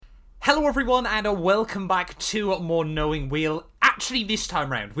Hello everyone and welcome back to More Knowing. We'll actually this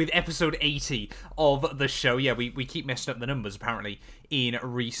time round with episode 80 of the show. Yeah, we keep messing up the numbers apparently in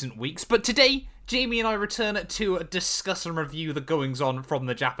recent weeks. But today, Jamie and I return to discuss and review the goings-on from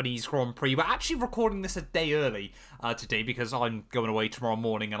the Japanese Grand Prix. We're actually recording this a day early today because I'm going away tomorrow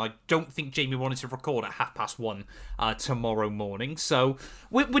morning and I don't think Jamie wanted to record at 1:30 tomorrow morning. So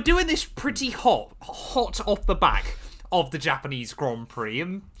we're doing this pretty hot off the back of the Japanese Grand Prix,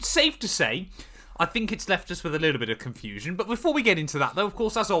 and safe to say, I think it's left us with a little bit of confusion. But before we get into that, though, of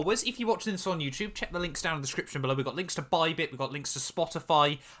course, as always, if you're watching this on YouTube, check the links down in the description below. We've got links to Bybit, we've got links to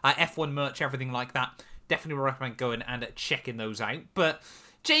Spotify, F1 merch, everything like that. Definitely recommend going and checking those out. But,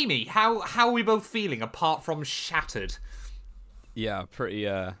 Jamie, how are we both feeling, apart from shattered? Yeah, pretty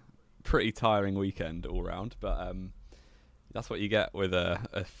tiring weekend all round, but that's what you get with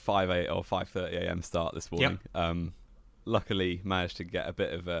a 5 or 5:30 a.m. start this morning. Yep. Luckily, managed to get a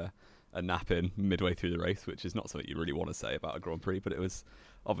bit of a nap in midway through the race, which is not something you really want to say about a Grand Prix, but it was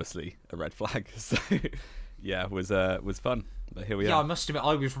obviously a red flag. So, yeah, it was fun. But here we are. Yeah, I must admit,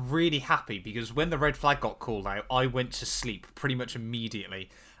 I was really happy because when the red flag got called out, I went to sleep pretty much immediately.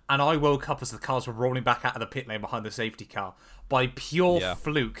 And I woke up as the cars were rolling back out of the pit lane behind the safety car. By pure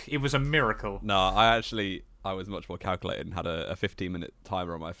fluke. It was a miracle. No, I was much more calculated and had a 15-minute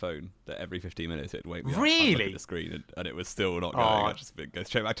timer on my phone that every 15 minutes it'd wake me up. Really? I'd look at the screen and it was still not going. I just go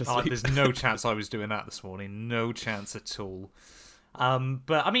straight back to sleep. There's no chance I was doing that this morning. No chance at all.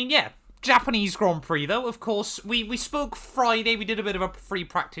 But, I mean, yeah. Japanese Grand Prix, though, of course. We spoke Friday. We did a bit of a free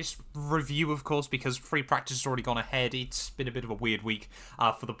practice review, of course, because free practice has already gone ahead. It's been a bit of a weird week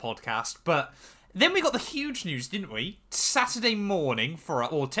for the podcast. But then we got the huge news, didn't we? Saturday morning,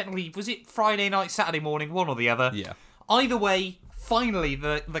 or technically, was it Friday night, Saturday morning, one or the other? Yeah. Either way, finally,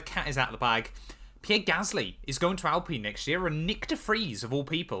 the cat is out of the bag. Pierre Gasly is going to Alpine next year, and Nick de Vries, of all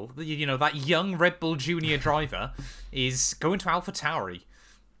people, you know, that young Red Bull Junior driver, is going to AlphaTauri.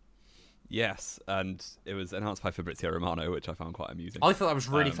 Yes, and it was announced by Fabrizio Romano, which I found quite amusing. I thought that was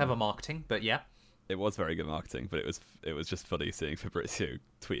really clever marketing, but yeah. It was very good marketing, but it was just funny seeing Fabrizio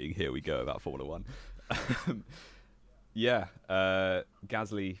tweeting "Here we go" about Formula One.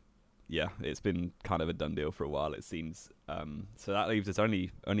 Gasly, it's been kind of a done deal for a while, it seems. So that leaves us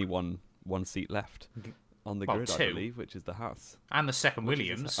only one seat left on the grid, two. I believe, which is the Haas And the second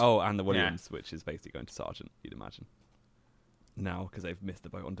Williams. And the Williams, which is basically going to Sargent, you'd imagine. Now, because they've missed the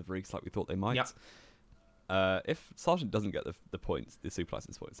boat on de Vries like we thought they might. Yep. If Sargent doesn't get the points, the super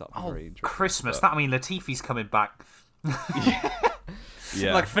license points, that would be very interesting. Christmas! That mean Latifi's coming back.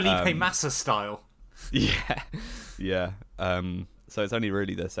 Yeah, like Felipe Massa style. Yeah. So it's only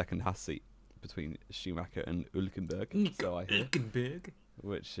really the second Haas seat between Schumacher and Hülkenberg. So I hear,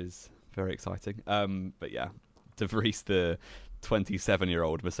 which is very exciting. But yeah, de Vries, the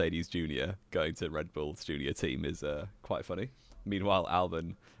 27-year-old Mercedes Junior going to Red Bull's junior team is quite funny. Meanwhile,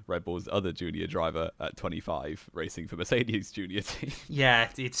 Albon, Red Bull's other junior driver at 25, racing for Mercedes junior team. Yeah,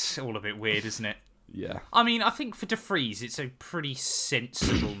 it's all a bit weird, isn't it? Yeah. I mean, I think for de Vries, it's a pretty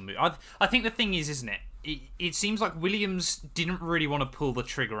sensible move. I think the thing is, isn't it? It seems like Williams didn't really want to pull the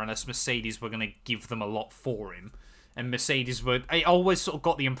trigger unless Mercedes were going to give them a lot for him. And Mercedes were... I always sort of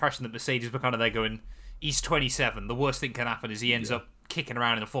got the impression that Mercedes were kind of there going, he's 27. The worst thing can happen is he ends up kicking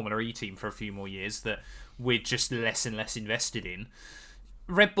around in the Formula E team for a few more years that we're just less and less invested in.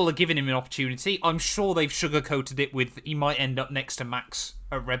 Red Bull are giving him an opportunity. I'm sure they've sugarcoated it with he might end up next to Max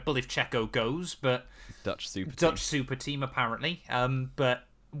at Red Bull if Checo goes, but Dutch super team apparently. But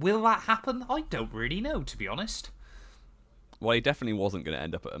will that happen? I don't really know, to be honest. Well, he definitely wasn't going to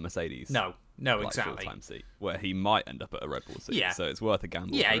end up at a Mercedes. No, exactly. Full-time seat, where he might end up at a Red Bull seat. Yeah. So it's worth a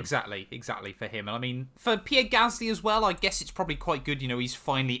gamble. Yeah, for him. exactly for him. And I mean, for Pierre Gasly as well, I guess it's probably quite good. You know, he's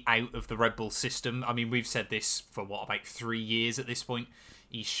finally out of the Red Bull system. I mean, we've said this for about 3 years at this point.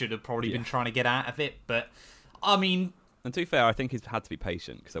 He should have probably been trying to get out of it, but I mean, and to be fair, I think he's had to be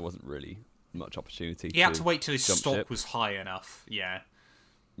patient because there wasn't really much opportunity. He had to wait till his stock ship. was high enough. Yeah.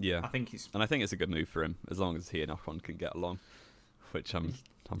 I think it's a good move for him as long as he and Ocon can get along, which I'm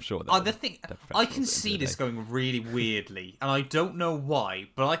sure. The thing, I can see this going really weirdly, and I don't know why,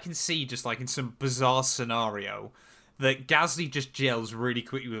 but I can see just like in some bizarre scenario that Gasly just gels really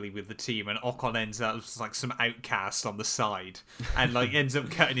quickly with the team, and Ocon ends up as like some outcast on the side, and like ends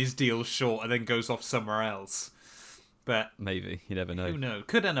up cutting his deal short, and then goes off somewhere else. But maybe you never know. Who knows?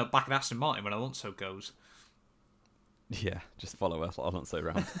 Could end up back at Aston Martin when Alonso goes. Yeah, just follow us Alonso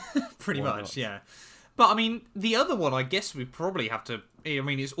around. Pretty much, yeah. But I mean, the other one, I guess we probably have to. I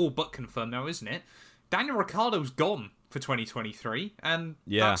mean, it's all but confirmed now, isn't it? Daniel Ricciardo's gone for 2023, and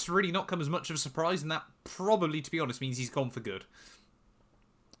that's really not come as much of a surprise, and that probably, to be honest, means he's gone for good.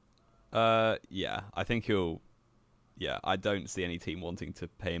 Yeah, I think he'll. Yeah, I don't see any team wanting to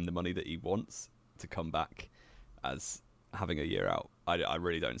pay him the money that he wants to come back as having a year out. I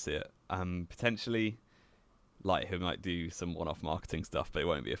really don't see it. Potentially, like, he might do some one-off marketing stuff, but it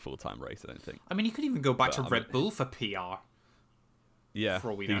won't be a full-time race, I don't think. I mean, he could even go back to Red Bull for PR. Yeah,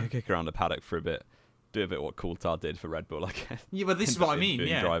 for all we he know. could kick around the paddock for a bit, do a bit what Coulthard did for Red Bull, I guess. Yeah, but this is what I mean,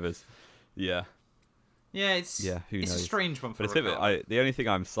 yeah. Drivers. Yeah. Yeah, it's who knows? A strange one for Ricardo. The only thing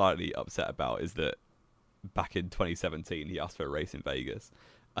I'm slightly upset about is that back in 2017 he asked for a race in Vegas,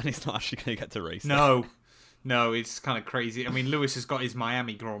 and he's not actually going to get to race. No, it's kind of crazy. I mean, Lewis has got his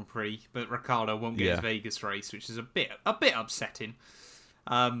Miami Grand Prix, but Ricardo won't get his Vegas race, which is a bit upsetting.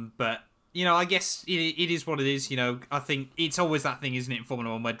 But you know, I guess it is what it is. You know, I think it's always that thing, isn't it, in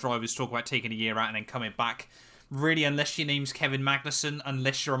Formula One, where drivers talk about taking a year out and then coming back. Really, unless your name's Kevin Magnussen,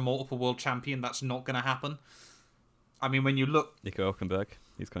 unless you're a multiple world champion, that's not going to happen. I mean, when you look... Nico Hülkenberg,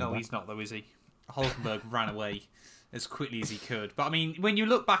 he's coming back. No, he's not, though, is he? Hulkenberg ran away as quickly as he could. But, I mean, when you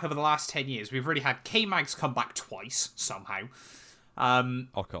look back over the last 10 years, we've already had K-Mags come back twice, somehow.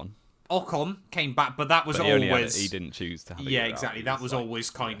 Ocon came back, but that was he didn't choose to have a year exactly. out. That was always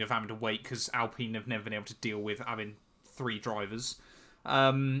kind of having to wait, because Alpine have never been able to deal with having 3 drivers.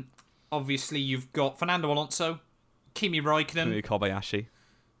 Obviously, you've got Fernando Alonso, Kimi Raikkonen. Kobayashi.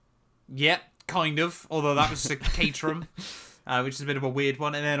 Yeah, kind of. Although that was a Caterham, which is a bit of a weird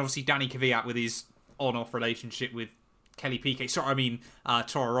one. And then obviously Danny Kvyat with his on-off relationship with Kelly Piquet.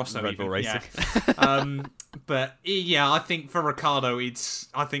 Toro Rosso. Red Bull Racing. Yeah. But yeah, I think for Ricciardo,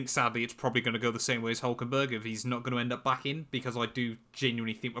 sadly it's probably going to go the same way as Hulkenberg if he's not going to end up back in, because I do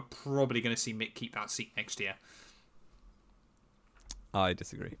genuinely think we're probably going to see Mick keep that seat next year. I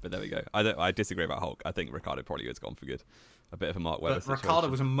disagree, but there we go. I disagree about Hulk. I think Ricciardo probably has gone for good. A bit of a Mark Webber situation. Ricciardo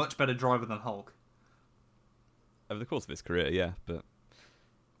was a much better driver than Hulk. Over the course of his career, yeah, but...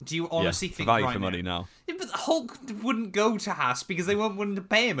 Do you honestly think value for money now? Yeah, but Hulk wouldn't go to Haas because they weren't willing to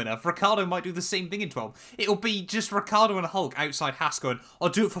pay him enough. Ricciardo might do the same thing in 12. It'll be just Ricciardo and Hulk outside Haas going, I'll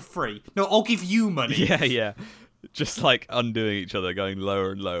do it for free. No, I'll give you money. Yeah. Just like undoing each other, going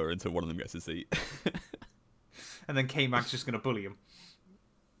lower and lower until one of them gets a seat. And then K-Mag's just going to bully him.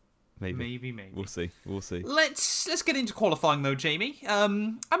 Maybe. We'll see. Let's get into qualifying though, Jamie. I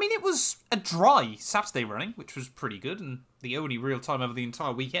mean, it was a dry Saturday running, which was pretty good, and the only real time over the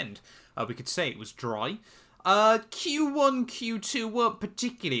entire weekend. We could say it was dry. Q1, Q2 weren't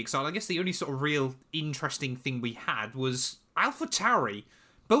particularly exciting. I guess the only sort of real interesting thing we had was AlphaTauri.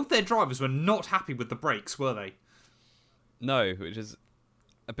 Both their drivers were not happy with the brakes, were they? No, which is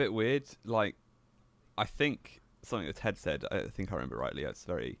a bit weird. Like, I think something that Ted said, I think I remember rightly, it's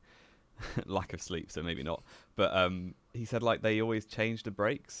very... lack of sleep, so maybe not. But he said like they always change the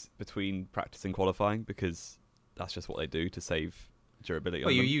brakes between practice and qualifying because that's just what they do to save durability.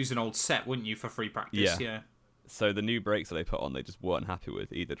 Well, you use an old set, wouldn't you, for free practice? Yeah. So the new brakes that they put on, they just weren't happy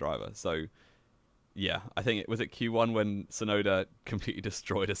with either driver. So yeah, I think it was at Q1 when Tsunoda completely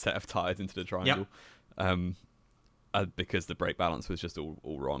destroyed a set of tyres into the triangle, because the brake balance was just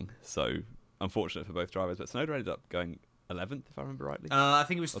all wrong. So unfortunate for both drivers, but Tsunoda ended up going 11th, if I remember rightly. I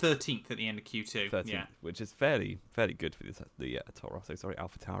think it was 13th at the end of Q2. 13th, yeah, which is fairly good for the Toro Rosso. Sorry,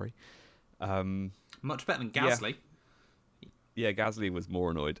 AlphaTauri. Much better than Gasly. Yeah, Gasly was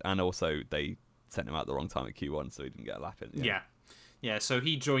more annoyed, and also they sent him out the wrong time at Q1, so he didn't get a lap in. Yeah. So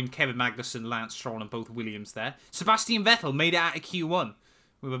he joined Kevin Magnussen, Lance Stroll, and both Williams there. Sebastian Vettel made it out of Q1.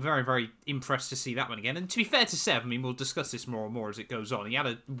 We were very, very impressed to see that one again. And to be fair to Seb, I mean, we'll discuss this more and more as it goes on. He had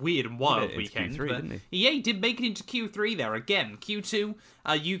a weird and wild weekend. Q3, didn't he? Yeah, he did make it into Q3 there again. Q2,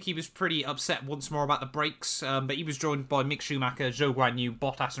 Yuki was pretty upset once more about the brakes, but he was joined by Mick Schumacher, Zhou Guanyu,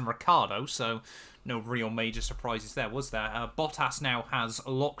 Bottas, and Ricciardo, so no real major surprises there, was there? Bottas now has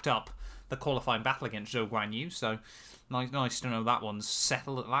locked up the qualifying battle against Zhou Guanyu, so nice to know that one's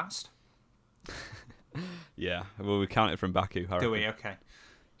settled at last. Yeah, well, we count it from Baku. Do we? Okay.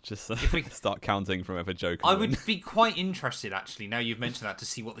 Just if we start counting from whoever Joe can I win. would be quite interested, actually, now you've mentioned that, to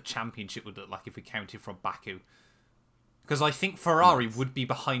see what the championship would look like if we counted from Baku. Because I think Ferrari would be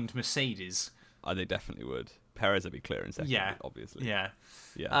behind Mercedes. They definitely would. Perez would be clear in second, obviously. Yeah.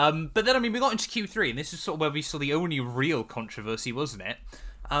 But then, I mean, we got into Q3, and this is sort of where we saw the only real controversy, wasn't it?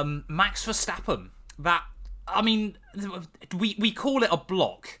 Max Verstappen. That, I mean, we call it a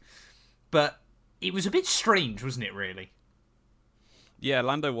block, but it was a bit strange, wasn't it, really? Yeah,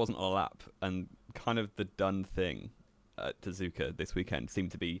 Lando wasn't on a lap, and kind of the done thing at Suzuka this weekend seemed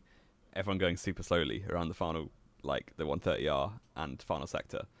to be everyone going super slowly around the final, like the 130R and final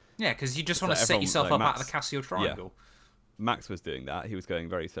sector. Yeah, because you just want to set yourself up out of the Casio Triangle. Yeah, Max was doing that. He was going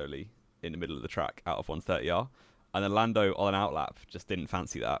very slowly in the middle of the track out of 130R, And then Lando on an outlap just didn't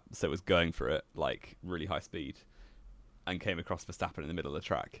fancy that, so was going for it like really high speed, and came across Verstappen in the middle of the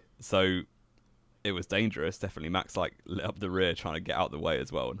track. So it was dangerous. Definitely, Max like lit up the rear trying to get out of the way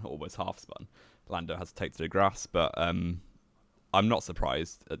as well, and almost half spun. Lando had to take to the grass, but I'm not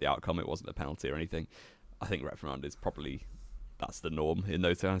surprised at the outcome. It wasn't a penalty or anything. I think reprimand is probably that's the norm in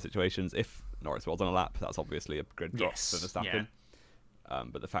those kind of situations. If Norris was on a lap, that's obviously a grid drop for Verstappen. Yeah.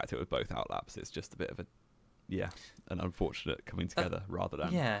 But the fact it was both outlaps, it's just a bit of an unfortunate coming together rather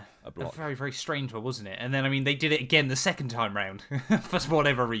than a block. A very, very strange one, wasn't it? And then, I mean, they did it again the second time round for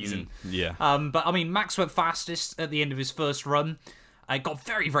whatever reason. But, I mean, Max went fastest at the end of his first run. Got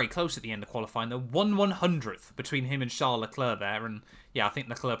very, very close at the end of qualifying, though. 1/100th between him and Charles Leclerc there. And, yeah, I think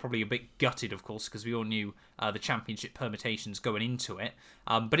Leclerc probably a bit gutted, of course, because we all knew the championship permutations going into it.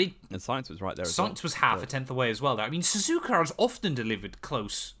 And Sainz was right there as well. Sainz was half a tenth away as well there. I mean, Suzuka has often delivered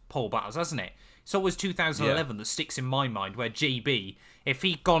close pole battles, hasn't it? It's always 2011 that sticks in my mind, where JB, if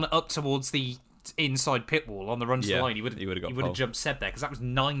he'd gone up towards the inside pit wall on the run to the line, he would have jumped Seb there, because that was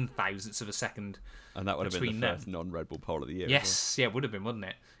 0.09 of a second. And that would have been the first non-Red Bull pole of the year. Yes, it would have been, wouldn't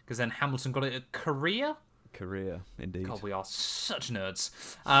it? Because then Hamilton got it at Korea. Korea, indeed. God, we are such nerds.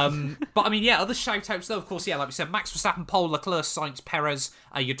 But I mean, other shout-outs though, of course, like we said, Max Verstappen, pole, Leclerc, Sainz, Perez,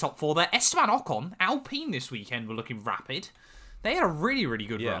 your top four there. Esteban Ocon, Alpine this weekend were looking rapid. They had a really, really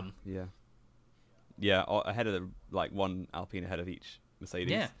good run. Yeah, ahead of one Alpine ahead of each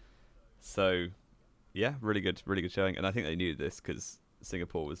Mercedes. Yeah. So, yeah, really good showing. And I think they needed this because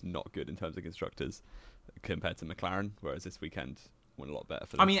Singapore was not good in terms of constructors compared to McLaren, whereas this weekend went a lot better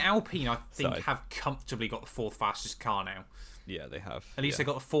for them. I mean, Alpine, I think, have comfortably got the fourth fastest car now. Yeah, they have. At least they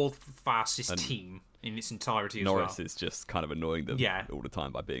got the fourth fastest team in its entirety as well. Norris is just kind of annoying them all the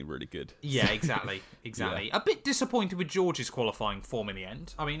time by being really good. Yeah, exactly. A bit disappointed with George's qualifying form in the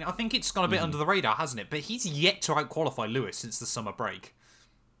end. I mean, I think it's gone a bit under the radar, hasn't it? But he's yet to out-qualify Lewis since the summer break.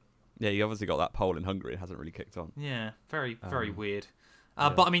 Yeah, he obviously got that pole in Hungary and hasn't really kicked on. Yeah, very, very weird.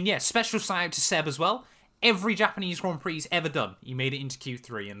 But, I mean, special shout out to Seb as well. Every Japanese Grand Prix he's ever done, he made it into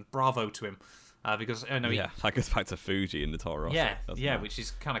Q3, and bravo to him. Because that goes back to Fuji in the Toro Rosso. Which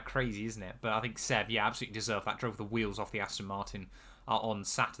is kind of crazy, isn't it? But I think Seb, absolutely deserved that. Drove the wheels off the Aston Martin on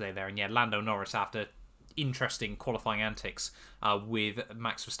Saturday there, and Lando Norris, after interesting qualifying antics with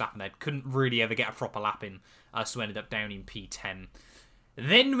Max Verstappen, there couldn't really ever get a proper lap in, so ended up down in P10.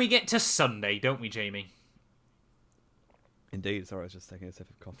 Then we get to Sunday, don't we, Jamie? Indeed. Sorry, I was just taking a sip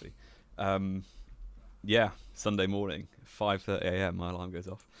of coffee. Sunday morning, 5:30 a.m. My alarm goes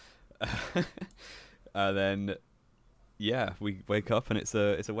off. Then we wake up and it's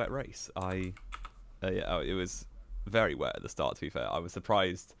a wet race. It was very wet at the start, to be fair. I was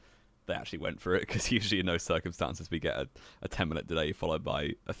surprised they actually went for it, because usually in those circumstances we get a 10-minute delay followed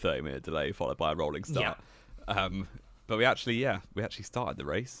by a 30-minute delay followed by a rolling start. But we actually started the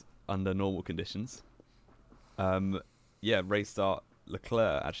race under normal conditions. Race start,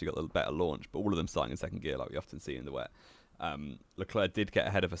 Leclerc actually got the better launch, but all of them starting in second gear like we often see in the wet. Leclerc did get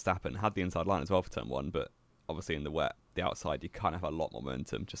ahead of Verstappen, had the inside line as well for turn one, but obviously in the wet, the outside, you kind of have a lot more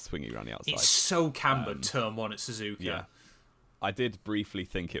momentum just swinging around the outside. It's so cambered, turn one at Suzuka. Yeah. I did briefly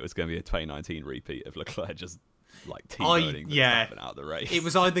think it was going to be a 2019 repeat of Leclerc just like T-boning Verstappen out of the race. It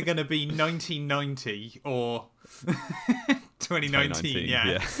was either going to be 1990 or 2019.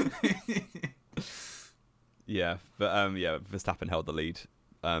 Verstappen held the lead.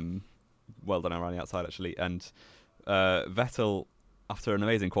 Well done around the outside, actually. And Vettel, after an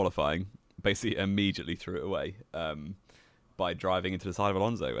amazing qualifying, basically immediately threw it away by driving into the side of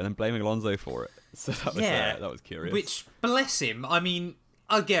Alonso and then blaming Alonso for it. So that was curious. Which, bless him, I mean,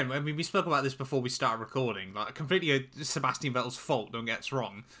 again, we spoke about this before we started recording. Like, completely Sebastian Vettel's fault, don't get us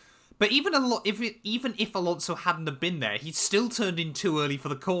wrong. But even if Alonso hadn't have been there, he'd still turned in too early for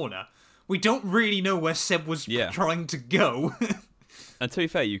the corner. We don't really know where Seb was trying to go. And to be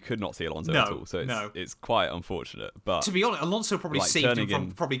fair, you could not see Alonso at all, so it's quite unfortunate. But to be honest, Alonso probably saved him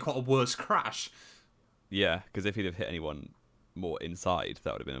from probably quite a worse crash. Yeah, because if he'd have hit anyone more inside,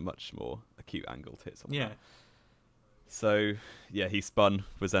 that would have been a much more acute angle to hit someone. Yeah. So, he spun,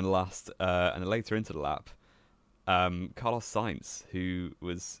 was then last, and then later into the lap, Carlos Sainz, who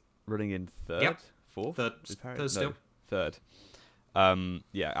was running in fourth? Third.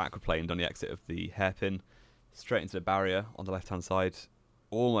 Aquaplaned on the exit of the hairpin, straight into the barrier on the left-hand side.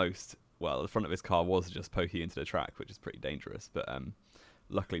 Almost, the front of his car was just poking into the track, which is pretty dangerous, but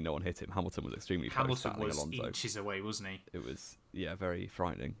luckily no one hit him. Hamilton was extremely close. Hamilton was Alonso. Inches away, wasn't he? It was, very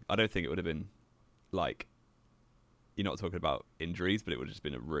frightening. I don't think it would have been, you're not talking about injuries, but it would have just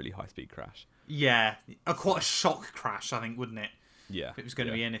been a really high-speed crash. Yeah, quite a shock crash, I think, wouldn't it? Yeah. If it was going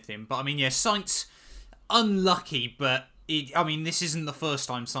to be anything. But, I mean, Sainz, unlucky, but this isn't the first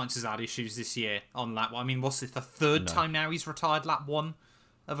time Sainz has had issues this year on lap 1. I mean, what's this, the third time now he's retired lap 1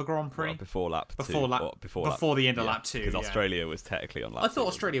 of a Grand Prix? Well, before lap 2. Before the end of lap 2. Because Australia was technically on lap 2. I thought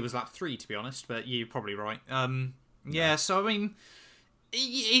Australia was lap 3, to be honest, but you're probably right. So, I mean,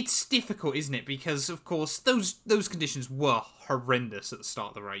 it's difficult, isn't it? Because, of course, those conditions were horrendous at the start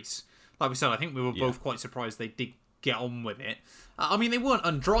of the race. Like we said, I think we were both quite surprised they did get on with it. I mean, they weren't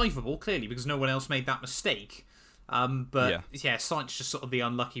undrivable, clearly, because no one else made that mistake. But Sainz just sort of the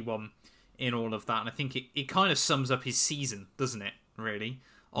unlucky one in all of that. And I think it kind of sums up his season, doesn't it, really?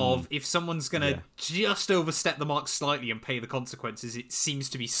 Of if someone's going to just overstep the mark slightly and pay the consequences, it seems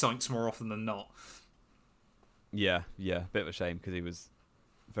to be Sainz more often than not. Yeah, bit of a shame because he was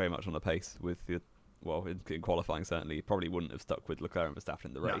very much on the pace with in qualifying certainly. He probably wouldn't have stuck with Leclerc and Verstappen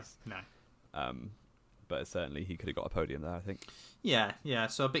in the race. No. But certainly he could have got a podium there, I think. Yeah,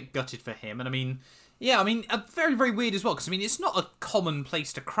 so a bit gutted for him. And very, very weird as well, because it's not a common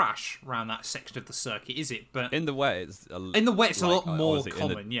place to crash around that section of the circuit, is it? But in the wet, it's a lot more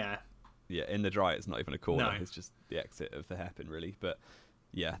common, Yeah, in the dry, it's not even a corner. No. It's just the exit of the hairpin, really. But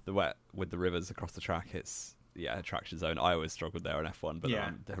yeah, the wet with the rivers across the track, it's a traction zone. I always struggled there on F1, but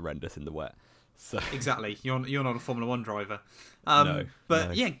I'm horrendous in the wet. So exactly, you're not a Formula 1 driver. No.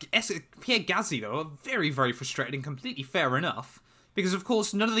 Pierre Gasly though, very, very frustrated and completely fair enough, because of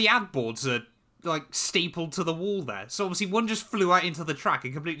course none of the ad boards are stapled to the wall there. So obviously one just flew out into the track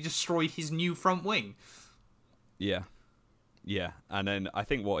and completely destroyed his new front wing. Yeah, and then I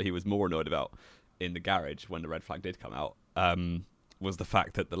think what he was more annoyed about in the garage when the red flag did come out was the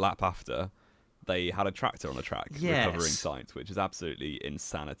fact that the lap after they had a tractor on the track recovering Sainz, which is absolutely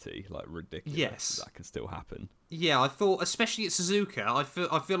insanity, ridiculous. Yes, that can still happen. Yeah, I thought, especially at Suzuka, I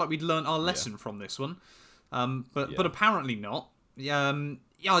feel like we'd learned our lesson from this one, but apparently not. I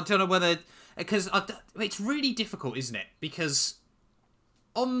don't know whether, because it's really difficult, isn't it? Because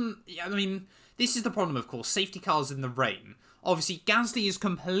this is the problem, of course. Safety cars in the rain. Obviously, Gasly is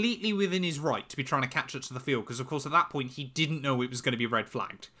completely within his right to be trying to catch up to the field, because of course at that point he didn't know it was going to be red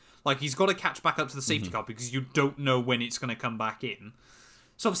flagged. He's got to catch back up to the safety car because you don't know when it's going to come back in.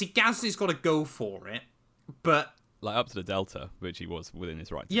 So obviously Gasly's got to go for it, but up to the delta, which he was within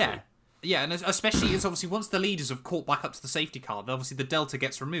his right to do. Yeah, and especially as obviously once the leaders have caught back up to the safety car, obviously the delta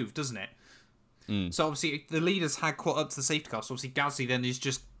gets removed, doesn't it? So obviously the leaders had caught up to the safety car, so obviously Gasly then is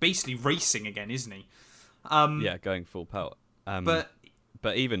just basically racing again, isn't he? Going full pelt. But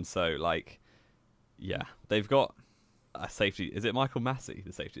even so, they've got a safety. Is it Michael Massey,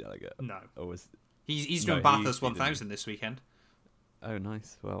 the safety delegate? No. Or was he's doing Bathurst 1000 this weekend. Oh,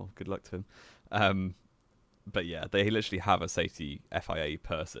 nice. Well, good luck to him. But yeah, they literally have a safety FIA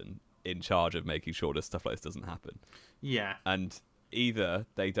person in charge of making sure that stuff like this doesn't happen. Yeah. And either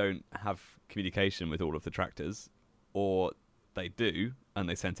they don't have communication with all of the tractors, or they do and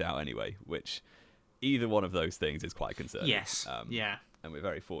they sent it out anyway, which either one of those things is quite concerning. Yes. And we're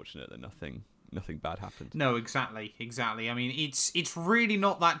very fortunate that nothing bad happened. No, exactly. It's really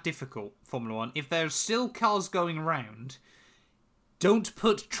not that difficult, Formula 1. If there's still cars going around, don't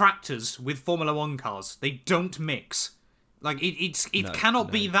put tractors with Formula 1 cars. They don't mix. It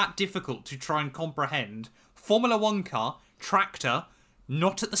cannot be that difficult to try and comprehend. Formula 1 car, tractor,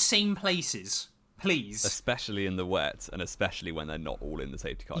 not at the same places. Please. Especially in the wet, and especially when they're not all in the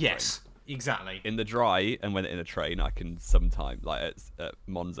safety car Yes, train. Exactly. In the dry, and when they're in a train, I can sometimes, at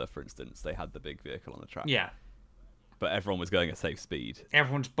Monza, for instance, they had the big vehicle on the track. Yeah. But everyone was going at safe speed.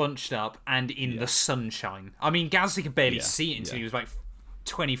 Everyone's bunched up and in the sunshine. Gasly could barely see it until he was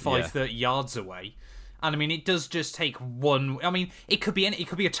 25, 30 yards away. And it does just take one. It could be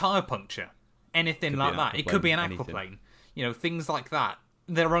a tyre puncture, anything like that. It could be an aquaplane. Things like that.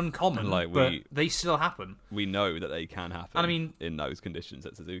 They're uncommon, but they still happen. We know that they can happen. In those conditions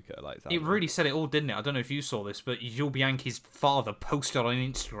at Suzuka, it really said it all, didn't it? I don't know if you saw this, but Jules Bianchi's father posted on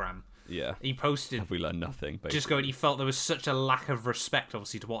Instagram. Yeah, he posted. Have we learned nothing? Basically. Just going, he felt there was such a lack of respect,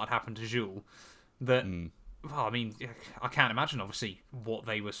 obviously, to what had happened to Jules. That, I can't imagine, obviously, what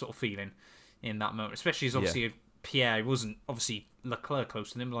they were sort of feeling in that moment, especially as obviously Pierre wasn't obviously Leclerc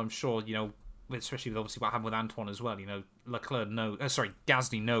close to him, but I'm sure especially with obviously what happened with Antoine as well.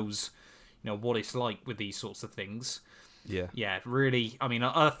 Gasly knows, what it's like with these sorts of things. Yeah, really.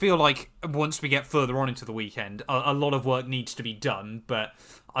 I feel like once we get further on into the weekend, a lot of work needs to be done. But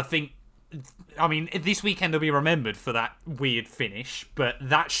I think, this weekend will be remembered for that weird finish, but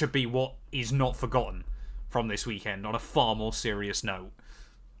that should be what is not forgotten from this weekend on a far more serious note.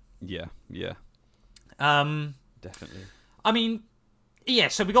 Yeah. Definitely.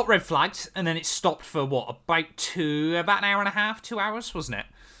 So we got red flagged, and then it stopped for about an hour and a half, 2 hours, wasn't it?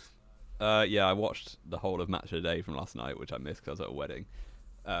 Yeah, I watched the whole of Match of the Day from last night, which I missed because I was at a wedding.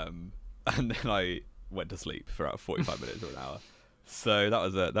 And then I went to sleep for about 45 minutes or an hour. So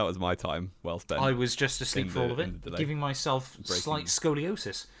that was my time well spent. I was just asleep for all of it, giving myself slight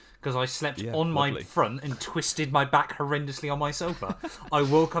scoliosis because I slept on my front and twisted my back horrendously on my sofa. I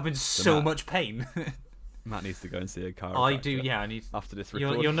woke up in so much pain. Matt needs to go and see a chiropractor. I do, yeah. I need. After this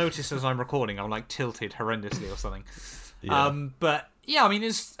recording. You'll notice as I'm recording, I'm like tilted horrendously or something. Yeah. But yeah, I mean,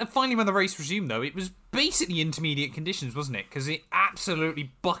 it's finally when the race resumed, though, it was basically intermediate conditions, wasn't it? Because it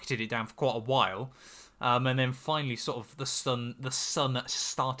absolutely bucketed it down for quite a while, and then finally, sort of the sun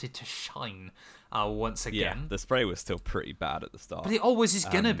started to shine once again. Yeah, the spray was still pretty bad at the start, but it always is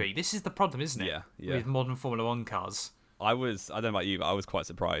gonna be. This is the problem, isn't it? Yeah. With modern Formula One cars. I don't know about you, but I was quite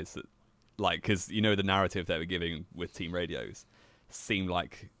surprised that, like, because the narrative they were giving with team radios seemed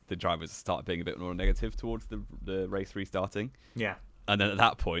like the drivers started being a bit more negative towards the race restarting. Yeah. And then at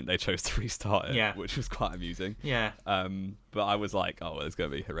that point, they chose to restart it, which was quite amusing. Yeah. But I was like, oh, well, there's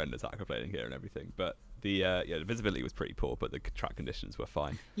going to be horrendous aquaplaning here and everything. But the visibility was pretty poor, but the track conditions were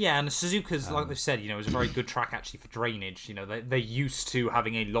fine. Yeah, and Suzuka's, like they've said, is a very good track actually for drainage. They're used to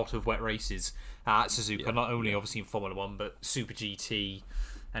having a lot of wet races at Suzuka, not only obviously in Formula One, but Super GT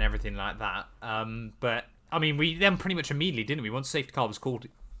and everything like that. But I mean, we then pretty much immediately, didn't we? Once safety car was called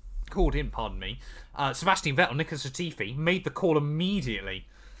in, pardon me, Sebastian Vettel, Nicolas Latifi made the call immediately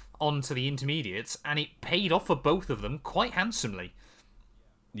onto the intermediates, and it paid off for both of them quite handsomely.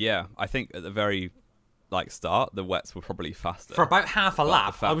 Yeah, I think at the very start, the wets were probably faster. For about half a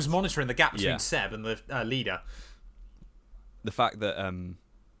lap, I was monitoring the gap between Seb and the leader. The fact that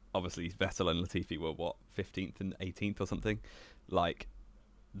obviously Vettel and Latifi were 15th and 18th or something,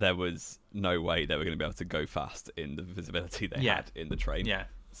 there was no way they were going to be able to go fast in the visibility they had in the train. Yeah.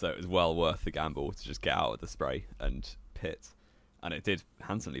 So it was well worth the gamble to just get out of the spray and pit. And it did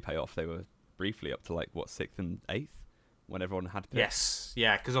handsomely pay off. They were briefly up to 6th and 8th when everyone had pit. Yes,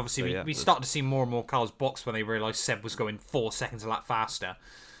 yeah, because obviously we started to see more and more cars box when they realised Seb was going 4 seconds a lap faster.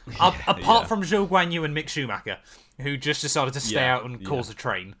 Apart from Zhou Guanyu and Mick Schumacher, who just decided to stay out and cause a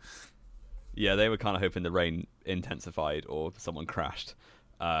train. Yeah, they were kind of hoping the rain intensified or someone crashed.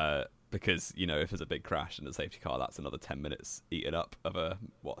 Because, if there's a big crash in the safety car, that's another 10 minutes eaten up of a,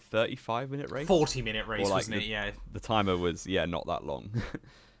 35-minute race? 40-minute race, wasn't it? Yeah. The timer was, not that long.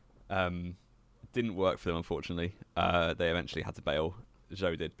 Didn't work for them, unfortunately. They eventually had to bail.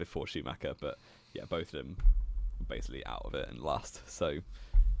 Zhou did before Schumacher, but, both of them were basically out of it and last. So,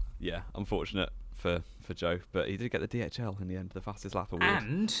 unfortunate for Zhou, but he did get the DHL in the end, the fastest lap award.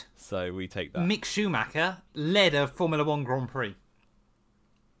 And so we take that. Mick Schumacher led a Formula One Grand Prix.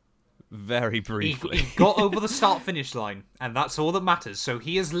 Very briefly. He got over the start-finish line, and that's all that matters. So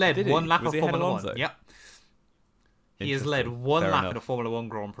he has led one lap of Formula One. Yep. He has led one lap in a Formula One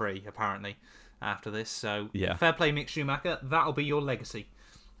Grand Prix, apparently, after this. So fair play, Mick Schumacher. That'll be your legacy.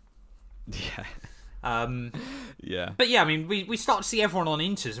 Yeah. But yeah, I mean, we start to see everyone on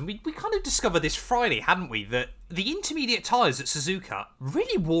Inters, and we kind of discovered this Friday, hadn't we, that the intermediate tyres at Suzuka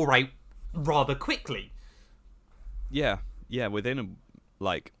really wore out rather quickly. Yeah, within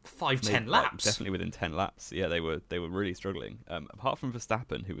 5-10 laps. Definitely within 10 laps. Yeah, they were really struggling. Apart from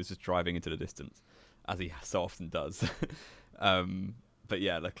Verstappen, who was just driving into the distance, as he so often does. But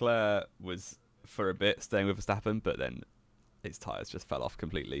yeah, Leclerc was for a bit staying with Verstappen, but then his tyres just fell off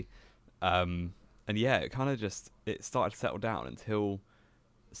completely. And yeah, it kind of it started to settle down until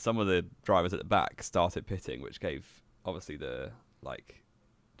some of the drivers at the back started pitting, which gave obviously the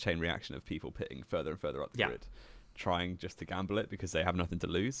chain reaction of people pitting further and further up the grid, trying just to gamble it because they have nothing to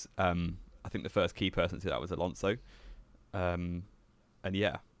lose. I think the first key person to that was Alonso. And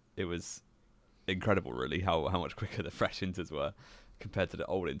yeah, it was incredible really how much quicker the fresh Inters were compared to the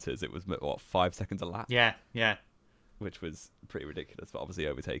old Inters. It was 5 seconds a lap? Yeah. Which was pretty ridiculous, but obviously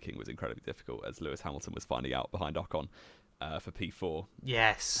overtaking was incredibly difficult as Lewis Hamilton was finding out behind Ocon for P4.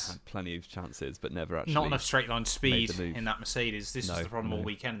 Yes. Had plenty of chances, but never actually. Not enough straight line speed in that Mercedes. This was the problem all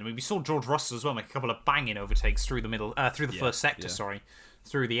weekend. I mean, we saw George Russell as well make a couple of banging overtakes through the middle, through the first sector,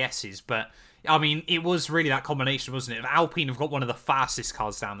 through the S's. But I mean, it was really that combination, wasn't it? Alpine have got one of the fastest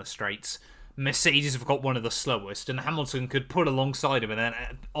cars down the straights. Mercedes have got one of the slowest, and Hamilton could pull alongside him, and then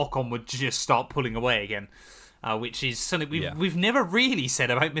Ocon would just start pulling away again. Which is something we've never really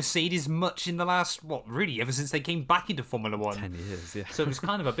said about Mercedes much in the last, really, ever since they came back into Formula 1. 10 years, yeah. So it was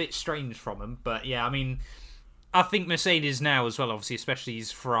kind of a bit strange from them. But yeah, I mean, I think Mercedes now as well, obviously, especially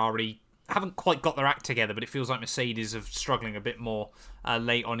as Ferrari, haven't quite got their act together, but it feels like Mercedes are struggling a bit more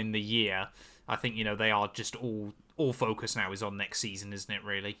late on in the year. I think, they are just all focus now is on next season, isn't it,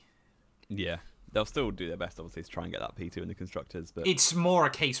 really? Yeah, they'll still do their best, obviously, to try and get that P2 in the constructors. But it's more a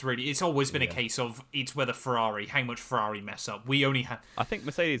case, really. It's always been a case of it's whether how much Ferrari mess up. We only have. I think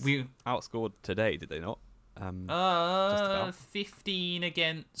Mercedes outscored today, did they not? 15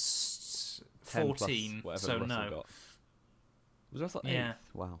 against 14. So no. Got. Was Russell 8th? Yeah.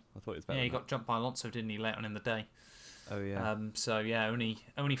 Wow, I thought it was better. Yeah, he got jumped by Alonso, didn't he, later on in the day? Oh yeah. So yeah,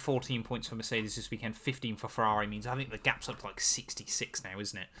 only 14 points for Mercedes this weekend. 15 for Ferrari means I think the gap's up to like 66 now,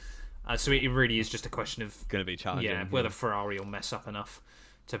 isn't it? So it really is just a question of going to be challenging. Yeah, whether Ferrari will mess up enough,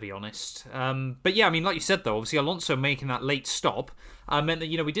 to be honest. But yeah, I mean, like you said though, obviously Alonso making that late stop meant that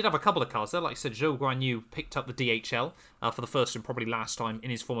we did have a couple of cars there. Like I said, Zhou Guanyu picked up the DHL for the first and probably last time in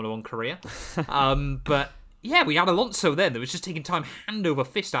his Formula One career. But yeah, we had Alonso then that was just taking time hand over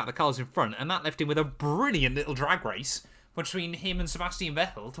fist out of the cars in front, and that left him with a brilliant little drag race between him and Sebastian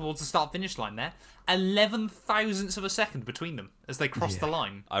Vettel towards the start-finish line there. 11 thousandths of a second between them as they crossed the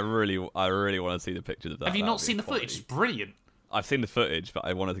line. I really want to see the pictures of that. Have you not seen the footage? It's brilliant. I've seen the footage, but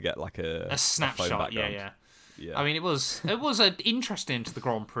I wanted to get like a snapshot. Yeah. I mean, it was an interesting into the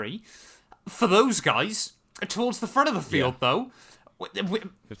Grand Prix for those guys. Towards the front of the field, though,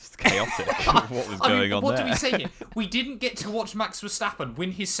 it's chaotic. What was going on there? What do we say here? We didn't get to watch Max Verstappen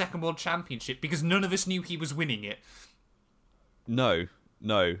win his second World Championship because none of us knew he was winning it. No.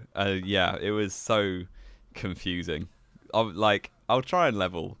 Yeah, it was so confusing. I'll try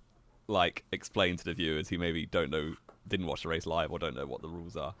and explain to the viewers who maybe didn't watch the race live or don't know what the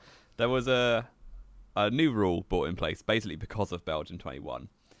rules are. There was a new rule brought in place basically because of Belgium 21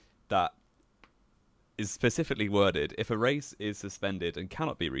 that is specifically worded: if a race is suspended and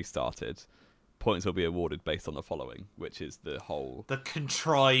cannot be restarted, points will be awarded based on the following, which is the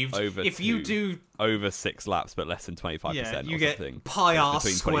contrived over 6 laps but less than 25%. Yeah, you or get something. pi r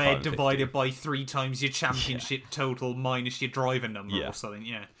squared divided by 3 times your championship total minus your driver number or something.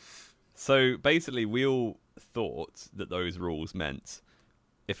 Yeah. So basically, we all thought that those rules meant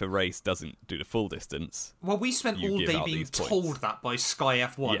if a race doesn't do the full distance. Well, we spent all day being told that by Sky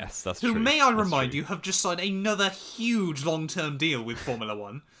F1. Yes, that's true. Who, may I remind you, have just signed another huge long-term deal with Formula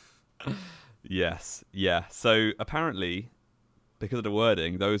One. Yes, yeah. So apparently, because of the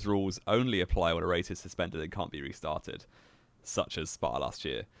wording, those rules only apply when a race is suspended and can't be restarted, such as Spa last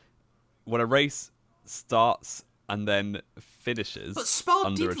year. When a race starts and then finishes, but Spa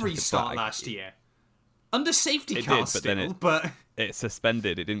did restart last year under safety car still, but it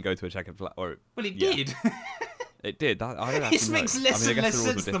suspended. It didn't go to a checkered flag. Well, it did. It did. I don't this makes less and less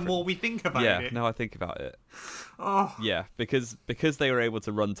sense the more we think about it. Yeah, no, I think about it. Oh. Yeah, because they were able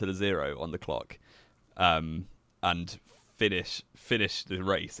to run to the 0 on the clock, and finish the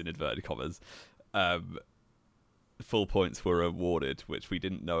race in inverted commas. Full points were awarded, which we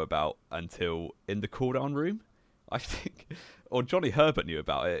didn't know about until in the cool-down room, I think, or Johnny Herbert knew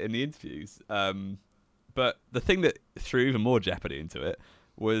about it in the interviews. But the thing that threw even more jeopardy into it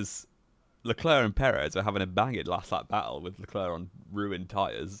was Leclerc and Perez were having a banging last lap battle with Leclerc on ruined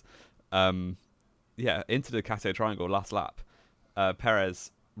tyres. Into the Casio Triangle last lap.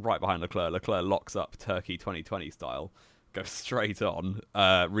 Perez right behind Leclerc. Leclerc locks up Turkey 2020 style, goes straight on,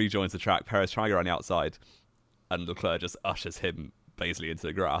 rejoins the track. Perez trying to go around the outside, and Leclerc just ushers him basically into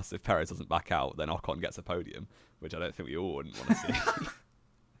the grass. If Perez doesn't back out, then Ocon gets a podium, which I don't think we all wouldn't want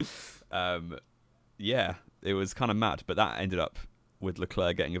to see. Yeah, it was kind of mad, but that ended up with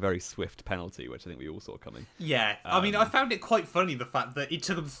Leclerc getting a very swift penalty, which I think we all saw coming. Yeah, I mean, I found it quite funny, the fact that it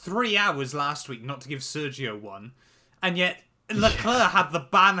took them 3 hours last week not to give Sergio one, and yet Leclerc had the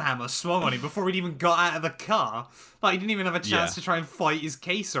banhammer swung on him before he'd even got out of the car. Like, he didn't even have a chance to try and fight his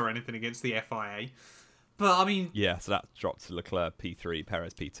case or anything against the FIA. But, I mean... Yeah, so that dropped to Leclerc P3,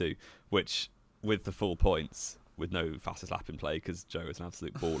 Perez P2, which, with the full points, with no fastest lap in play, because Joe is an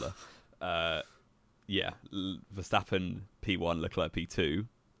absolute baller... Verstappen P1, Leclerc P2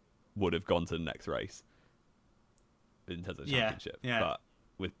 would have gone to the next race in terms of the championship. Yeah. But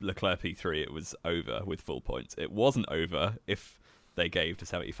with Leclerc P3, it was over with full points. It wasn't over if they gave to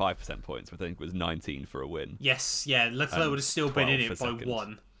 75% points, which I think was 19 for a win. Yes, yeah, Leclerc would have still been in it by second.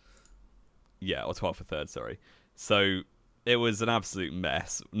 1. Yeah, or 12 for third, sorry. So it was an absolute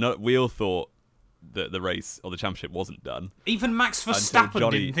mess. We all thought that the race or the championship wasn't done. Even Max Verstappen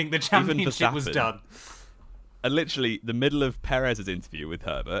didn't think the championship was done. And literally, the middle of Perez's interview with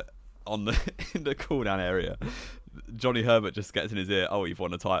Herbert in the cool-down area, Johnny Herbert just gets in his ear, "Oh, you've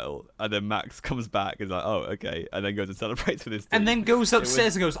won a title," and then Max comes back and is like, "Oh, okay," and then goes and celebrates with his team. And then goes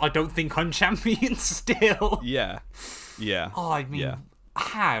upstairs and goes, "I don't think I'm champion still." Yeah. Oh, I mean,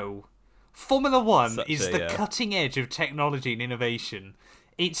 how? Formula One is the cutting edge of technology and innovation.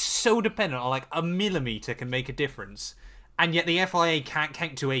 It's so dependent on like a millimetre can make a difference, and yet the FIA can't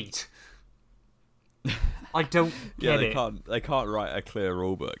count to 8. I don't Yeah, get they can't write a clear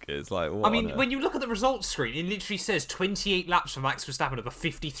rule book. It's like, what I mean, on when you look at the results screen, it literally says 28 laps for Max Verstappen of a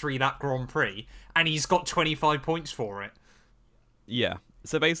 53-lap Grand Prix, and he's got 25 points for it. Yeah.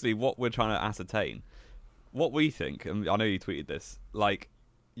 So basically, what we're trying to ascertain, what we think, and I know you tweeted this, like,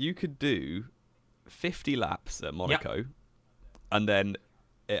 you could do 50 laps at Monaco, and then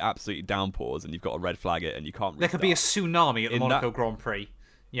it absolutely downpours, and you've got to red flag it, and you can't restart. There could be a tsunami at the Monaco Grand Prix.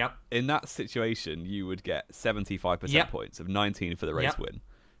 Yep. In that situation, you would get 75% points of 19 for the race win.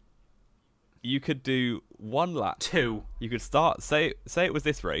 You could do one lap. 2. You could start, say it was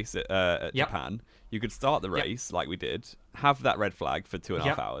this race at Japan. You could start the race like we did, have that red flag for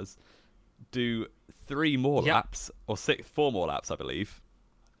 2.5 hours, do 3 more laps, or 4 more laps, I believe,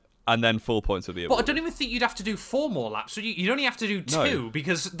 and then full points would be awarded. But I don't even think you'd have to do 4 more laps. So you'd only have to do 2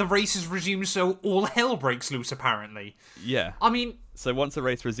 because the race is resumed, so all hell breaks loose, apparently. Yeah. I mean... So once the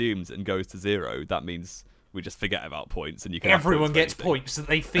race resumes and goes to 0, that means we just forget about points, and you can everyone gets points that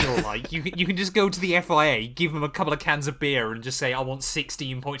they feel like. You can just go to the FIA, give them a couple of cans of beer, and just say, I want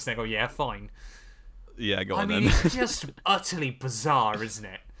 16 points. And they go, yeah, fine. Yeah, go on then. I mean, it's just utterly bizarre, isn't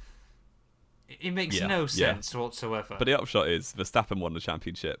it? It makes no sense whatsoever. But the upshot is Verstappen won the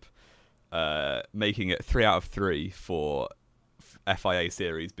championship, making it 3 out of 3 for FIA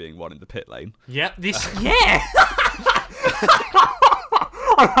series being won in the pit lane. Yep,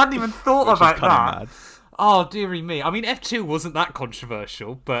 I hadn't even thought about that. Mad. Oh, dearie me. I mean, F2 wasn't that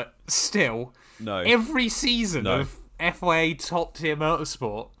controversial, but still. No. Every season of FIA top-tier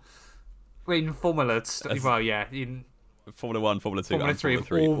motorsport, in Formula... in Formula 1, Formula 2, Formula and 3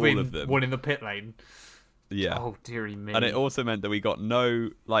 Formula 3, all of them. Won in the pit lane. Yeah. Oh, dearie me. And it also meant that we got we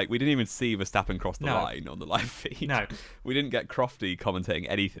didn't even see Verstappen cross the line on the live feed. No. We didn't get Crofty commentating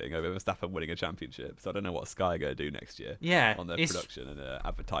anything over Verstappen winning a championship. So I don't know what Sky are going to do next year on their production and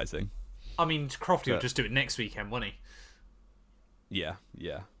advertising. I mean, Crofty will just do it next weekend, won't he? Yeah.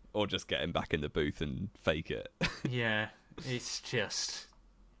 Or just get him back in the booth and fake it. Yeah, it's just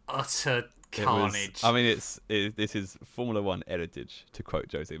utter carnage. This is Formula 1 heritage, to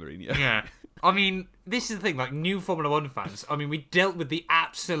quote Jose Mourinho. Yeah. I mean, this is the thing, like, new Formula 1 fans, I mean, we dealt with the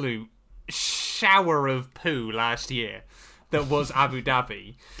absolute shower of poo last year that was Abu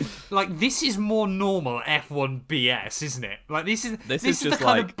Dhabi. Like, this is more normal F1 BS, isn't it? Like, this is the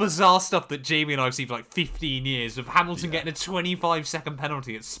kind of bizarre stuff that Jamie and I have seen for, like, 15 years, of Hamilton getting a 25-second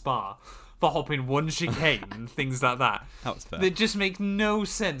penalty at Spa for hopping one chicane and things like that. That was fair. That just make no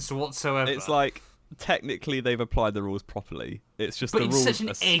sense whatsoever. It's like, technically they've applied the rules properly. It's just but the in rules such an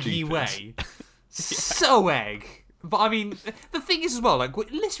are eggy stupid. way. So egg. But I mean, the thing is as well, like,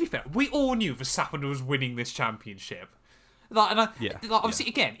 let's be fair, we all knew Verstappen was winning this championship. Obviously,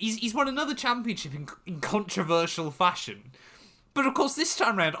 again, he's won another championship in controversial fashion. But of course, this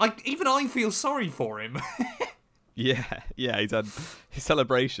time around, even I feel sorry for him. Yeah, he's had his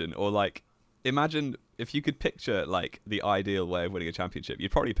celebration, or like, imagine if you could picture like the ideal way of winning a championship.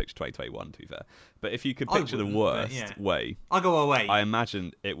 You'd probably picture 2021, to be fair. But if you could picture the worst way, I go away. I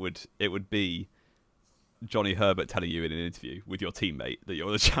imagine it would be Johnny Herbert telling you in an interview with your teammate that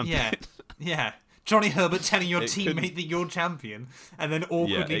you're the champion. Yeah. Johnny Herbert telling your teammate that you're champion, and then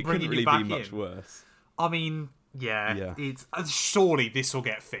awkwardly bringing you back in. It couldn't really be much worse. I mean, it's surely this will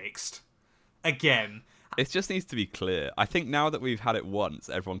get fixed again. It just needs to be clear. I think now that we've had it once,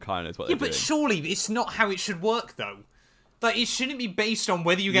 everyone kind of knows what they're doing. Yeah, but surely it's not how it should work, though. Like, it shouldn't be based on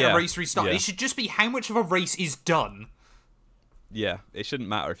whether you get a race restarted. It should just be how much of a race is done. Yeah, it shouldn't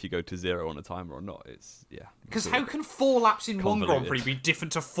matter if you go to 0 on a timer or not. Because how can 4 laps in one Grand Prix be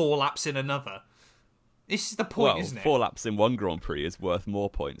different to 4 laps in another? This is the point, isn't it? 4 laps in one Grand Prix is worth more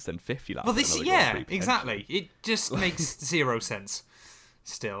points than 50 laps. Well, in another Grand Prix, exactly. It just makes 0 sense.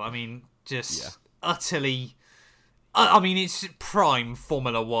 Still, I mean, utterly. I mean, it's prime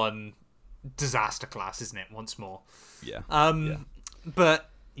Formula 1 disaster class, isn't it? Once more. Yeah. But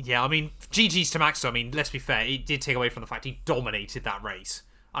yeah, I mean, GG's to Max. I mean, let's be fair. It did take away from the fact he dominated that race.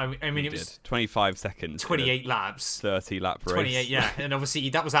 I mean, it was 25 seconds, 28 laps, 30 lap race. 28, yeah, and obviously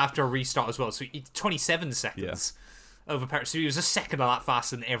that was after a restart as well. So 27 seconds over Paris. So he was a second a lap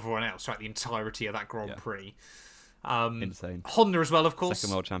faster than everyone else throughout the entirety of that Grand Prix. Insane. Honda as well, of course.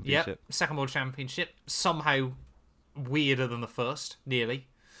 Second World Championship. Yep, second World Championship. Somehow weirder than the first, nearly.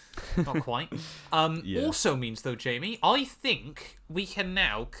 Not quite. Also means, though, Jamie, I think we can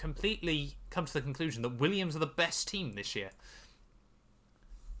now completely come to the conclusion that Williams are the best team this year.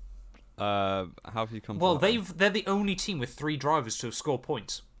 How have you come to that? They're the only team with 3 drivers to have scored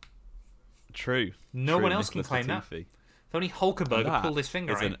points. True. No one else can claim that. If only Hulkenberg had pulled his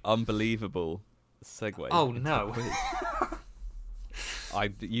finger out. It's an unbelievable segue. Oh, no.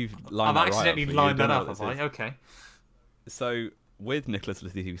 You've lined I've that accidentally right lined that up, have I? Okay. So with Nicholas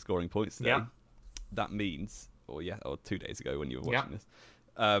Latifi scoring points today, Yep. that means, or 2 days ago when you were watching this,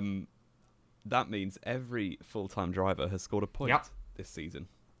 that means every full-time driver has scored a point this season.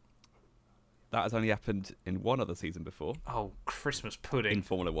 That has only happened in one other season before. Oh, Christmas pudding. In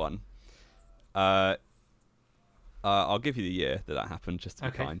Formula One. I'll give you the year that happened, just to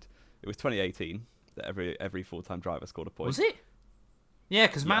be kind. It was 2018 that every full-time driver scored a point. Was it? Yeah,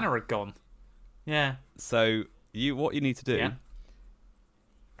 because Manor had gone. Yeah. So what you need to do... Yeah.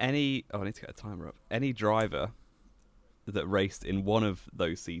 I need to get a timer up. Any driver that raced in one of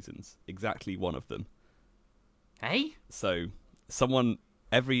those seasons, exactly one of them. Hey? So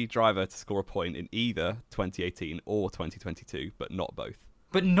every driver to score a point in either 2018 or 2022, but not both.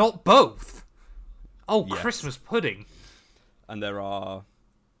 But not both? Oh, yes. Christmas pudding. And there are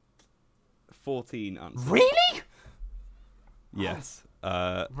 14 answers. Really? Yes.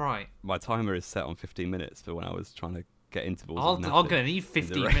 Right. My timer is set on 15 minutes for when I was trying to get intervals. I'm going to need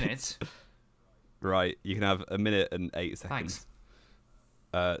 15 minutes. Right. You can have 1 minute and 8 seconds.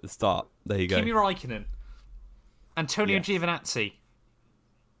 Thanks. The start. There you go. Kimi Räikkönen. Antonio Giovinazzi.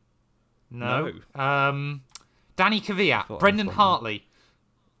 No. Danny Kvyat. Brendan Hartley.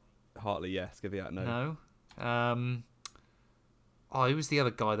 Hartley, yes. Kvyat, no. No. Who was the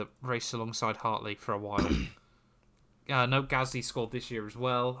other guy that raced alongside Hartley for a while? No, Gasly scored this year as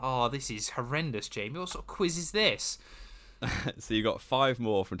well. Oh, this is horrendous, Jamie. What sort of quiz is this? So you got 5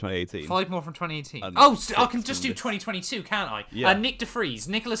 more from 2018. 5 more from 2018. So I can just do 2022, can't I? Yeah. Nick De Vries,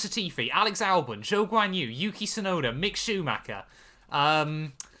 Nicolas Latifi, Alex Albon, Zhou Guanyu, Yuki Tsunoda, Mick Schumacher.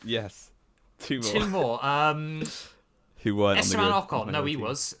 Yes. 2 more. 2 more. Who weren't Esteban on the Ocon. No, he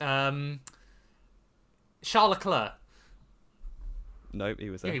was. Charles Leclerc. No, he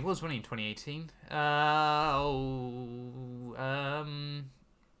was there. Yeah, he was winning in 2018.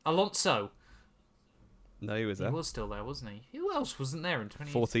 Alonso. No, he was there. He was still there, wasn't he? Who else wasn't there in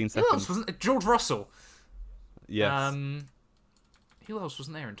 2018? 14 seconds. Who else wasn't George Russell. Yes. Who else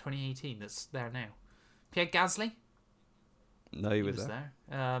wasn't there in 2018 that's there now? Pierre Gasly? No, he was there.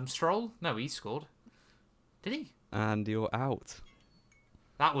 Stroll? No, he scored. Did he? And you're out.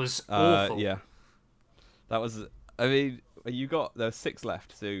 That was awful. Yeah. That was... I mean, there were 6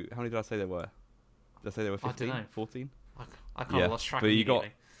 left, so how many did I say there were? Did I say there were 15? I don't know. 14? I can't lost track but you got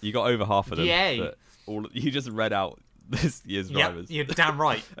over half of them. Yay. You just read out this year's drivers. You're damn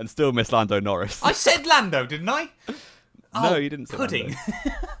right. And still miss Lando Norris. I said Lando, didn't I? No, you didn't say pudding. Lando.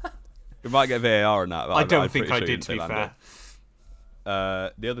 We might get VAR on that. But I don't I'm think pretty I sure you did, didn't to be say Lando.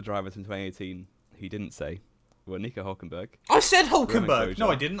 fair. The other drivers in 2018 he didn't say were Nico Hülkenberg. I said Hülkenberg. No,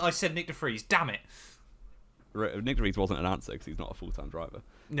 I didn't. I said Nick De Vries. Damn it. Nick De Vries wasn't an answer because he's not a full-time driver.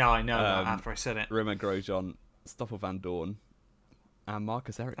 No, I know that after I said it. Romain Grosjean, Stoffel Van Dorn, and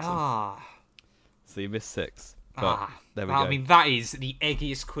Marcus Ericsson. So you missed 6. But there we go. I mean, that is the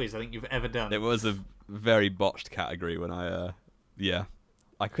eggiest quiz I think you've ever done. It was a very botched category when I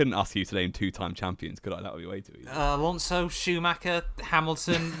couldn't ask you to name 2-time champions, could I? That would be way too easy. Alonso, Schumacher,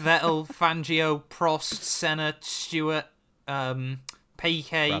 Hamilton, Vettel, Fangio, Prost, Senna, Stewart,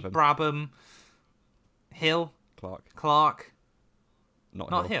 Piquet, Brabham, Hill, Clark.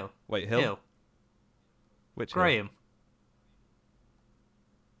 Not Hill. Wait, Hill? Which Graham. Hill?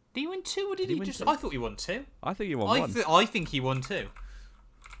 Did he win 2 or did he just... 2? I thought he won 2. I think he won 1. I think he won 2.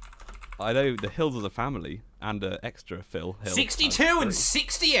 I know the Hills of the family and an extra Phil Hill. 62 and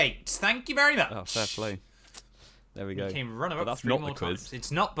 68. Thank you very much. Oh, fair play. There we go. You came runner-up that's 3 not more the quiz. times.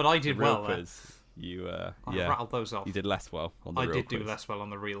 It's not, but I did the real well quiz. You, I rattled those off. You did less well on the real quiz. I did do less well on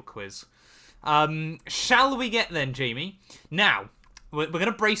the real quiz. Shall we get then, Jamie? Now, we're going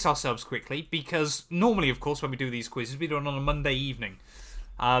to brace ourselves quickly because normally, of course, when we do these quizzes, we do it on a Monday evening.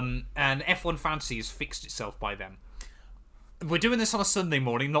 And F1 Fantasy has fixed itself by then. We're doing this on a Sunday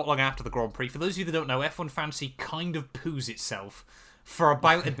morning, not long after the Grand Prix. For those of you that don't know, F1 Fantasy kind of poos itself for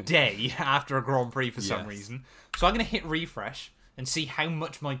about a day after a Grand Prix for some reason. So I'm going to hit refresh and see how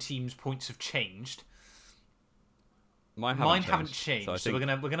much my team's points have changed. Mine haven't changed. So we're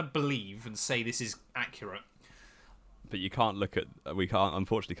gonna believe and say this is accurate. But you can't look at. We can't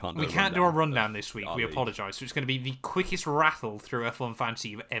do a rundown this week. We apologise. So it's going to be the quickest rattle through F1 Fantasy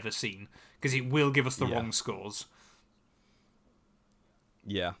you've ever seen because it will give us the wrong scores.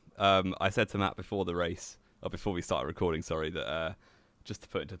 Yeah. I said to Matt before the race, or before we started recording, that just to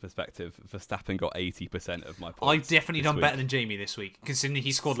put into perspective, Verstappen got 80% of my points. I've definitely done better than Jamie this week, considering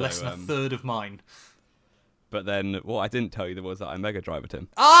he scored less than a third of mine. But then what I didn't tell you was that I mega drivered him.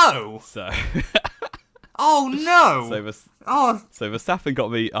 Oh! So. Oh no! So Verstappen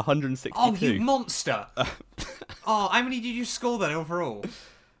got me 162. Oh, you monster! Oh, how many did you score then overall?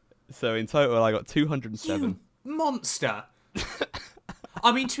 So in total, I got 207. You monster.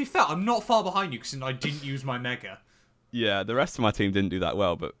 I mean, to be fair, I'm not far behind you because I didn't use my Mega. Yeah, the rest of my team didn't do that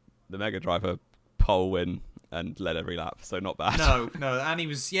well, but the Mega Driver pole win and led every lap, so not bad. No, and he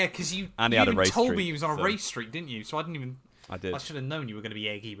was, because you had a even race told streak, me he was on a race streak, didn't you? So I didn't even... I did. I should have known you were going to be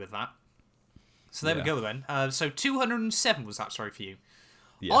eggy with that. So there we go then. So 207 was that, sorry, for you.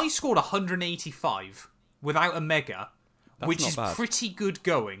 Yeah. I scored 185 without a Mega, which is bad. Pretty good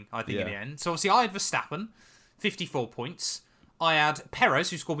going, I think, in the end. So obviously I had Verstappen, 54 points. I had Perez,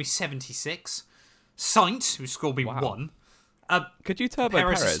 who scored me 76. Sainz, who scored me 1. Could you turbo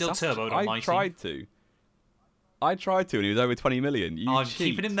Perez? Is still turboed on my team. I tried to, and he was over 20 million. I'm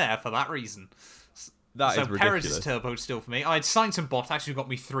keeping him there for that reason. That is ridiculous. Perez is turboed still for me. I had Sainz and Bottas, who got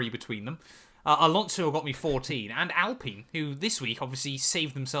me 3 between them. Alonso got me 14. And Alpine, who this week obviously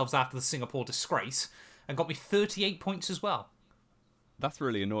saved themselves after the Singapore disgrace, and got me 38 points as well. That's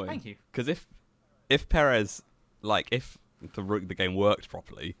really annoying. Thank you. Because if Perez, if the game worked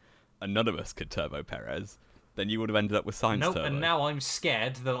properly, and none of us could turbo Perez, then you would have ended up with Sainz turbo. And now I'm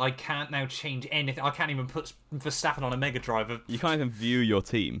scared that I can't now change anything. I can't even put Verstappen on a Mega Driver. You can't even view your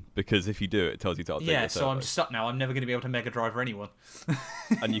team, because if you do, it tells you to update your turbo. So I'm stuck now. I'm never going to be able to Mega Driver anyone.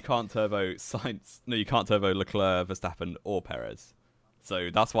 And you can't turbo Sainz. No, you can't turbo Leclerc, Verstappen, or Perez. So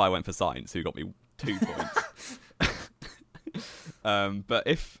that's why I went for Sainz, who got me 2 points. But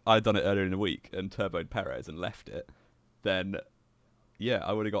if I'd done it earlier in the week and turboed Perez and left it, then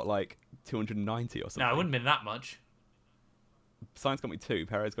I would have got 290 or something. No, it wouldn't have been that much. Sainz got me 2.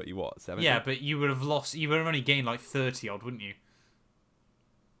 Perez got you what? 70? Yeah, but you would have lost. You would have only gained 30 odd, wouldn't you?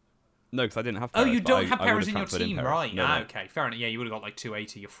 No, because I didn't have Perez. Oh, you don't have Perez in your team, right? No. Okay, fair enough. Yeah, you would have got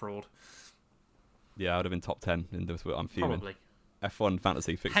 280. You fraud. Yeah, I would have been top 10 in this. I'm fuming. Probably. F1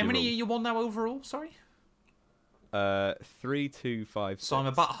 fantasy fix. How many are you on now overall? Sorry. 3, 2, 5. 6. So I'm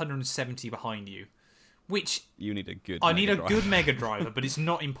about 170 behind you. Which you need a good. I need a good Mega Driver, but it's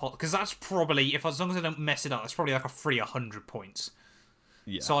not impossible because that's probably as long as I don't mess it up, that's probably a free 100 points.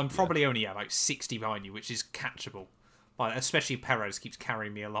 Yeah. So I'm probably only about 60 behind you, which is catchable. But especially Perez keeps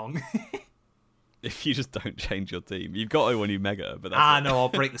carrying me along. If you just don't change your team, you've got to when you Mega. But that's no, I'll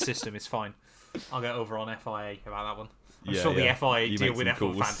break the system. It's fine. I'll get over on FIA about that one. I'm sure the FIA you deal with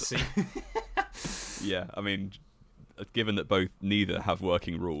F1 fantasy. Yeah, I mean, given that neither have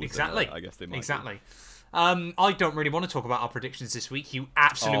working rules, exactly. I guess they might. Exactly. I don't really want to talk about our predictions this week, you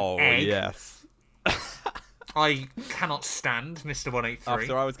absolute egg. Yes. I cannot stand Mr. 183.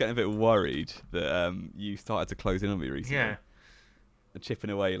 After I was getting a bit worried that you started to close in on me recently. Yeah. Chipping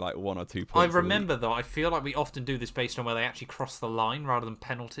away 1 or 2 points. I remember, though, I feel like we often do this based on where they actually cross the line rather than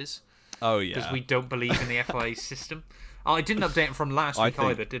penalties. Oh, yeah. Because we don't believe in the FIA system. I didn't update it from last week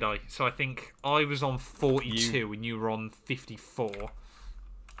either, did I? So I think I was on 42 and you were on 54.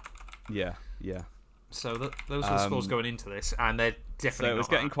 Yeah. So those were the scores going into this, and they're definitely So it was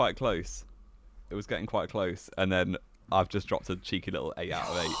getting quite close. And then I've just dropped a cheeky little 8 out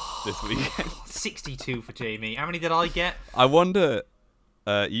of 8 this weekend. 62 for Jamie. How many did I get? I wonder,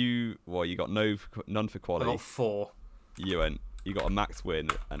 you got none for quality. I got 4. You got a Max win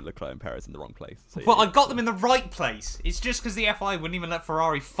and Leclerc and Perez in the wrong place. So I got them in the right place. It's just because the FIA wouldn't even let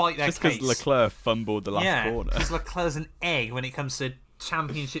Ferrari fight their case. Just because Leclerc fumbled the last corner. Yeah, because Leclerc's an egg when it comes to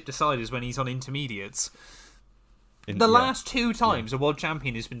championship deciders when he's on intermediates. The last 2 times a world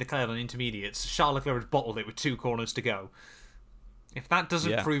champion has been declared on intermediates, Charles Leclerc has bottled it with 2 corners to go. If that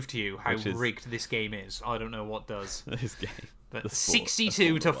doesn't prove to you how rigged this game is, I don't know what does. This game. But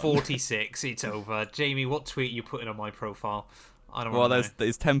 62 to 46, it's over. Jamie, what tweet are you putting on my profile? I don't know.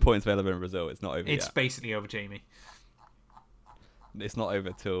 There's 10 points available in Brazil. It's not over yet. It's basically over, Jamie. It's not over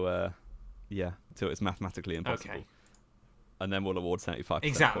till it's mathematically impossible. Okay. And then we'll award 75%.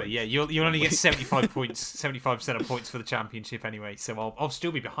 Exactly, points. yeah. You'll only get 75 points, 75% of points for the championship anyway. So I'll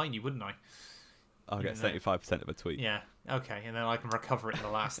still be behind you, wouldn't I? I'll get 75% of a tweet. Yeah. Okay, and then I can recover it in the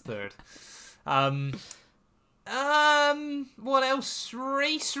last third. What else?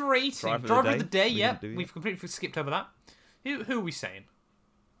 Race rating. Driver of the day. Yep. We've completely skipped over that. Who are we saying?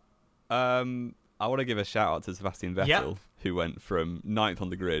 I want to give a shout out to Sebastian Vettel, who went from 9th on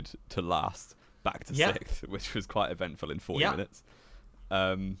the grid to last, back to 6th, which was quite eventful in 40 minutes.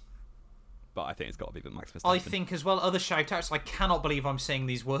 But I think it's got to be Max Verstappen. I think as well, other shout-outs. I cannot believe I'm saying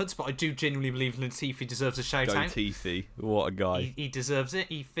these words, but I do genuinely believe Latifi deserves a shout-out. Latifi, what a guy. He deserves it.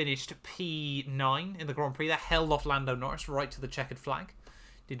 He finished P9 in the Grand Prix. That held off Lando Norris right to the checkered flag.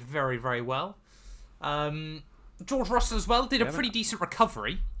 Did very, very well. George Russell as well did a pretty decent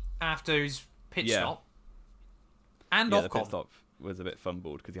recovery after his pit stop. And Ocon. was a bit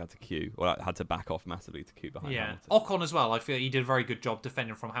fumbled because he had to queue, or had to back off massively to queue behind Hamilton. Ocon as well. I feel he did a very good job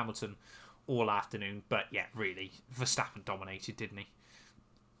defending from Hamilton all afternoon. But yeah, really, Verstappen dominated, didn't he?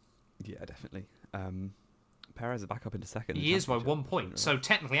 Yeah, definitely. Perez is back up into second. He is by 1 point. So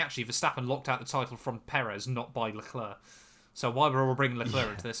technically, actually, Verstappen locked out the title from Perez, not by Leclerc. So why we're all bringing Leclerc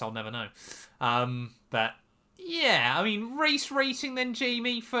into this, I'll never know. But yeah, I mean, race rating then,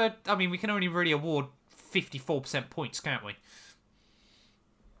 Jamie. We can only really award 54% points, can't we?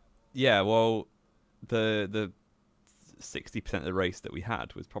 Yeah, well, the 60% of the race that we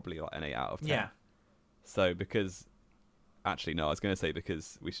had was probably like an 8 out of 10. Yeah. So because... Actually, no, I was going to say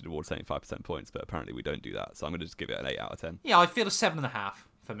because we should award 75% points, but apparently we don't do that. So I'm going to just give it an 8 out of 10. Yeah, I feel a 7.5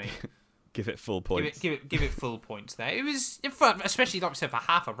 for me. Give it full points. Give it full points there. It was, especially like we said, for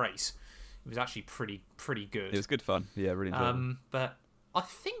half a race, it was actually pretty good. It was good fun. Yeah, really enjoyed it. But I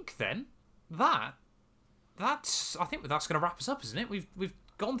think then that's going to wrap us up, isn't it? We've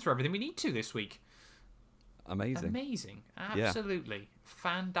gone through everything we need to this week. Amazing. Absolutely. Yeah.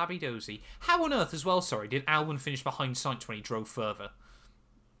 Fan-dabby-dozy. How on earth as well, sorry, did Albon finish behind Sainz when he drove further?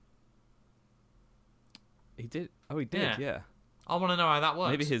 He did. Oh, he did, yeah. I want to know how that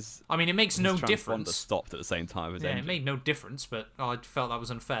works. Maybe his... I mean, it makes no difference. Transponder stopped at the same time as engine. It made no difference, but I felt that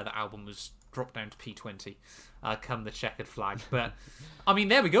was unfair that Albon was dropped down to P20 come the checkered flag. But, I mean,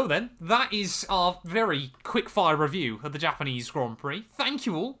 there we go then. That is our very quick-fire review of the Japanese Grand Prix. Thank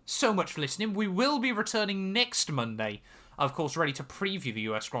you all so much for listening. We will be returning next Monday, of course, ready to preview the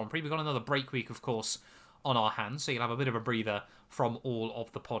US Grand Prix. We've got another break week, of course, on our hands, so you'll have a bit of a breather from all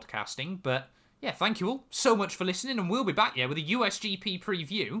of the podcasting. But, yeah, thank you all so much for listening, and we'll be back, with a USGP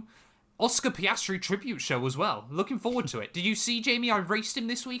preview. Oscar Piastri tribute show as well. Looking forward to it. Did you see, Jamie, I raced him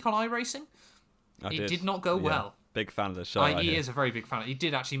this week on iRacing? It did not go well. Big fan of the show. He is a very big fan. He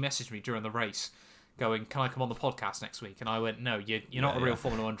did actually message me during the race going, can I come on the podcast next week? And I went, no, you're not a real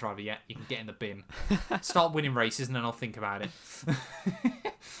Formula 1 driver yet. You can get in the bin. Start winning races and then I'll think about it.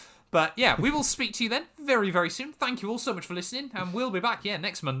 But yeah, we will speak to you then very, very soon. Thank you all so much for listening. And we'll be back,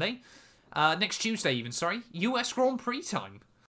 next Monday. Next Tuesday even, sorry. US Grand Prix time.